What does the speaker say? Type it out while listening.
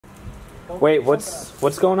Wait,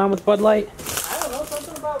 what's going on with Bud Light? I don't know,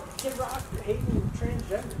 something about Kid Rock hating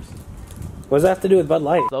transgenders. What does that have to do with Bud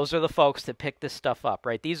Light? Those are the folks that pick this stuff up,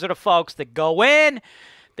 right? These are the folks that go in,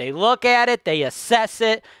 they look at it, they assess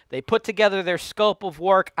it, they put together their scope of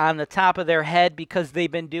work on the top of their head because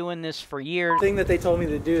they've been doing this for years. The thing that they told me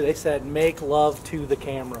to do, they said, make love to the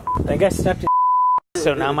camera. That guy stepped in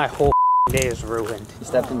so now my whole day is ruined. You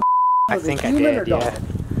stepped in. I think I did, yeah.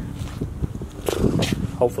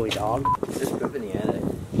 Hopefully, dog. Just poop in the attic.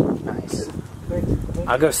 Nice.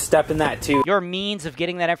 I'll go step in that too. Your means of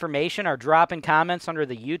getting that information are dropping comments under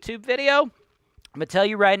the YouTube video. I'm going to tell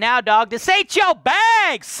you right now, dog, this ain't your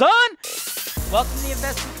bag, son! Welcome to the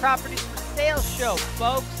Investment Properties for Sale Show,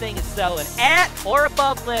 folks. Saying it's selling at or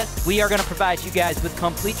above list. We are going to provide you guys with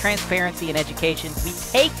complete transparency and education. We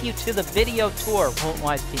take you to the video tour of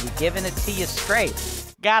HoltonWiseTV, giving it to you straight.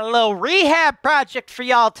 Got a little rehab project for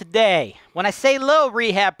y'all today. When I say little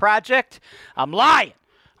rehab project, I'm lying.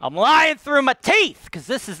 I'm lying through my teeth because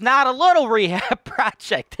this is not a little rehab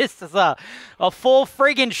project. This is a full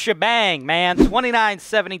friggin' shebang, man.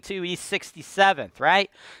 2972 East 67th, right?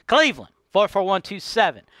 Cleveland,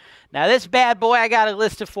 44127. Now, this bad boy, I got it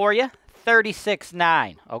listed for you,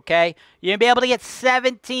 36.9, okay? You're going to be able to get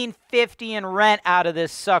 $17.50 in rent out of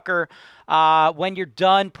this sucker when you're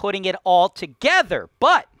done putting it all together.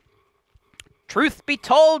 But, truth be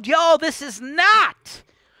told, y'all, this is not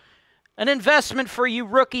an investment for you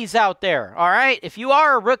rookies out there, all right? If you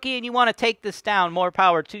are a rookie and you want to take this down, more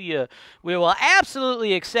power to you. We will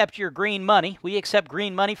absolutely accept your green money. We accept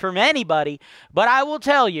green money from anybody. But I will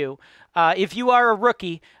tell you, if you are a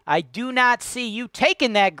rookie, I do not see you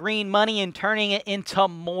taking that green money and turning it into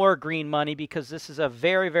more green money because this is a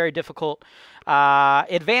very, very difficult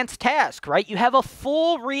advanced task, right? You have a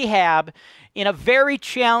full rehab in a very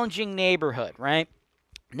challenging neighborhood, right?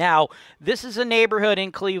 Now, this is a neighborhood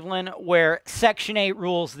in Cleveland where Section 8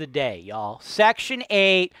 rules the day, y'all. Section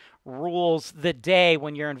 8 rules the day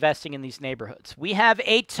when you're investing in these neighborhoods. We have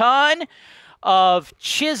a ton of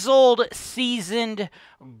chiseled, seasoned,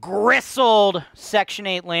 gristled Section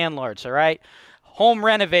 8 landlords, all right? Home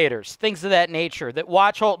renovators, things of that nature that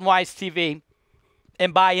watch HoltonWiseTV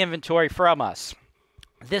and buy inventory from us.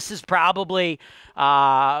 This is probably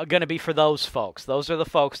going to be for those folks. Those are the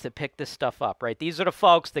folks that pick this stuff up, right? These are the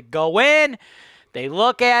folks that go in, they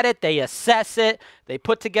look at it, they assess it, they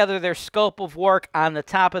put together their scope of work on the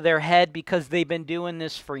top of their head because they've been doing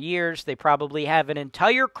this for years. They probably have an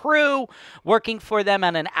entire crew working for them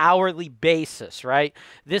on an hourly basis, right?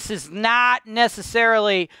 This is not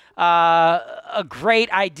necessarily a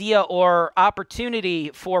great idea or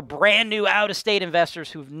opportunity for brand new out-of-state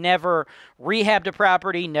investors who've never rehabbed a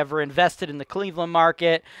property, never invested in the Cleveland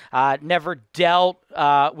market, never dealt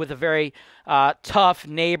with a very tough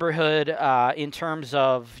neighborhood in terms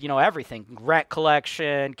of, you know, everything, rent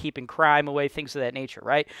collection, keeping crime away, things of that nature,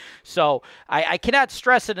 right? So I cannot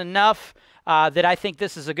stress it enough that I think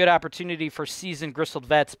this is a good opportunity for seasoned gristled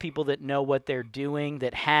vets, people that know what they're doing,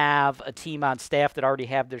 that have a team on staff that already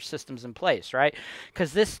have their systems in place, right?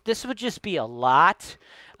 Because this would just be a lot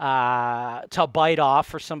to bite off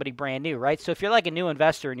for somebody brand new, right? So if you're like a new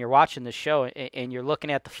investor and you're watching this show and you're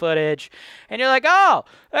looking at the footage and you're like, oh,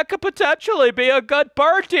 that could potentially be a good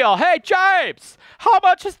bird deal. Hey, James, how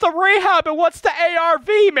much is the rehab and what's the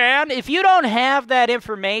ARV, man? If you don't have that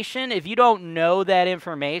information, if you don't know that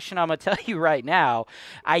information, I'm going to tell you right now,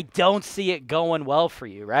 I don't see it going well for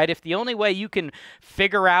you, right? If the only way you can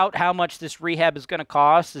figure out how much this rehab is going to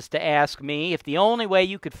cost is to ask me, if the only way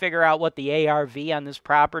you could figure out what the ARV on this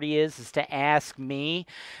property is to ask me,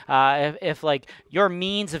 if like your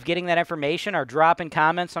means of getting that information are dropping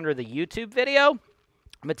comments under the YouTube video, I'm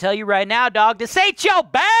going to tell you right now, dog, this ain't your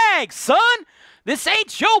bag, son. This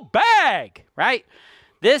ain't your bag, right?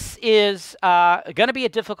 This is going to be a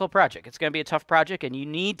difficult project. It's going to be a tough project, and you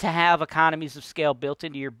need to have economies of scale built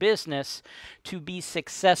into your business to be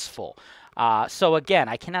successful. So again,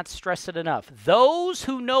 I cannot stress it enough. Those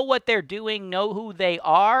who know what they're doing know who they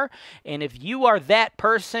are, and if you are that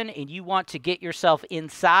person and you want to get yourself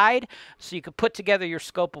inside so you can put together your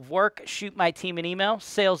scope of work, shoot my team an email,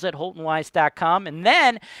 sales@HoltonWise.com, and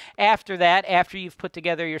then after that, after you've put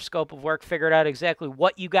together your scope of work, figured out exactly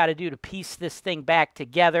what you got to do to piece this thing back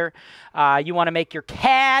together, you want to make your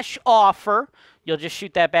cash offer. You'll just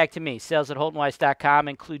shoot that back to me, sales@HoltonWise.com,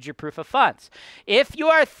 include your proof of funds. If you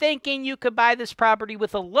are thinking you could buy this property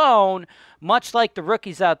with a loan, much like the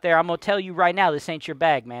rookies out there, I'm going to tell you right now, this ain't your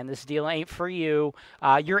bag, man. This deal ain't for you.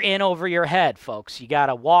 You're in over your head, folks. You got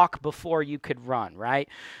to walk before you could run, right?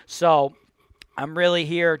 So I'm really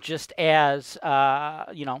here just as,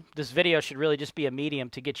 you know, this video should really just be a medium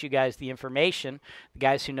to get you guys the information, the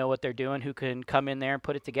guys who know what they're doing, who can come in there and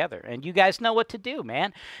put it together. And you guys know what to do,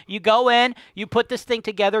 man. You go in, you put this thing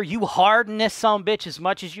together, you harden this sumbitch as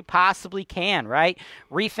much as you possibly can, right?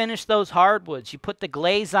 Refinish those hardwoods. You put the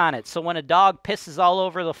glaze on it so when a dog pisses all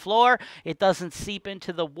over the floor, it doesn't seep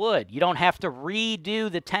into the wood. You don't have to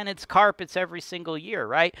redo the tenants' carpets every single year,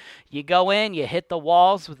 right? You go in, you hit the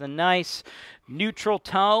walls with a nice neutral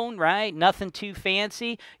tone, right? Nothing too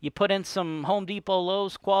fancy. You put in some Home Depot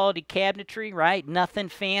Lowe's quality cabinetry, right? Nothing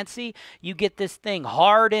fancy. You get this thing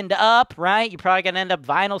hardened up, right? You're probably going to end up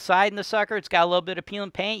vinyl siding the sucker. It's got a little bit of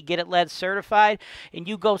peeling paint. You get it lead certified, and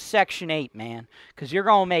you go Section 8, man, because you're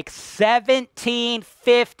going to make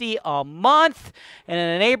 $17.50 a month in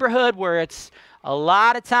a neighborhood where it's a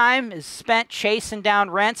lot of time is spent chasing down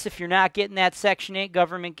rents. If you're not getting that Section 8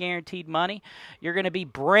 government guaranteed money, you're going to be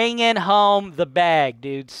bringing home the bag,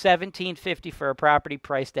 dude. $17.50 for a property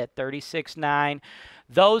priced at $36.9.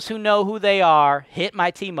 Those who know who they are, hit my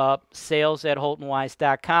team up,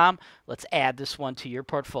 sales@HoltonWise.com. Let's add this one to your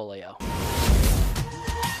portfolio.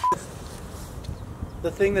 The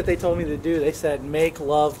thing that they told me to do, they said, make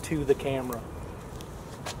love to the camera.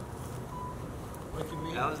 What do you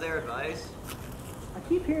mean? That was their advice. I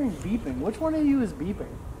keep hearing beeping. Which one of you is beeping?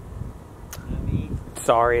 Me.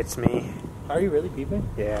 Sorry, it's me. Are you really beeping?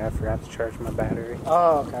 Yeah, I forgot to charge my battery.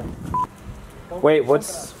 Oh, okay. Wait,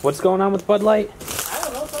 what's going on with Bud Light? I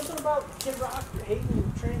don't know, something about Kid Rock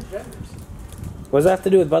hating transgenders. What does that have to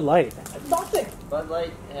do with Bud Light? Nothing. Bud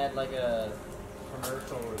Light had like a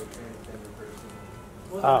commercial with a transgender person.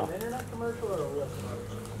 Was Oh. it an internet commercial or a real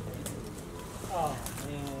commercial? Oh,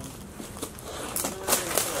 man.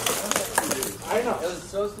 I know. It was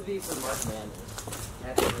supposed to be for Mark Manders.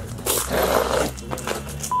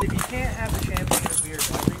 If you can't have the champagne and beer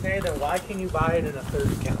every day, then why can you buy it in a third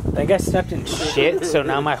account? I think I stepped in shit, so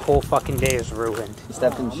now my whole fucking day is ruined. You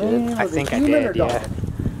stepped in shit. Man, I was it think I human or did, dog? yeah.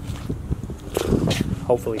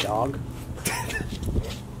 Hopefully dog.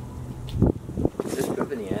 Just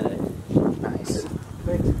poop in the attic. Nice.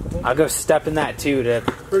 I'll go step in that too to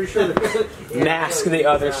Pretty sure that mask the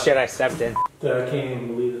other shit I stepped in. I can't even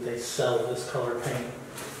believe that they sell this color paint.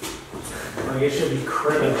 Like, it should be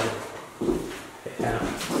criminal. Yeah.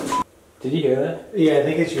 Did you hear that? Yeah, I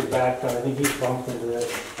think it's your back though. I think you bumped into that.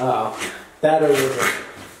 Oh. That or there's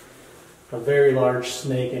a very large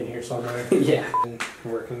snake in here somewhere. Yeah. In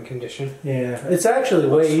working condition. Yeah, it's actually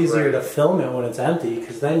way easier to film it when it's empty,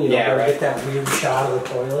 because then you don't gotta get that weird shot of the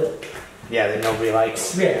toilet. Yeah, that nobody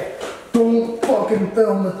likes. Yeah. Don't fucking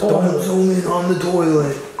film the toilet. Don't zoom in on the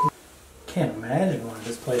toilet. Can't imagine why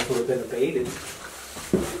this place would have been abated.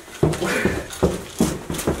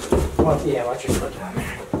 Well, yeah, watch your foot down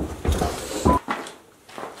there.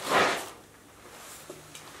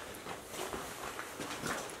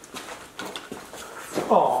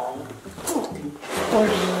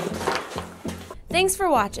 Thanks for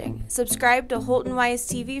watching. Subscribe to HoltonWise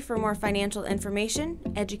TV for more financial information,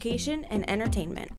 education, and entertainment.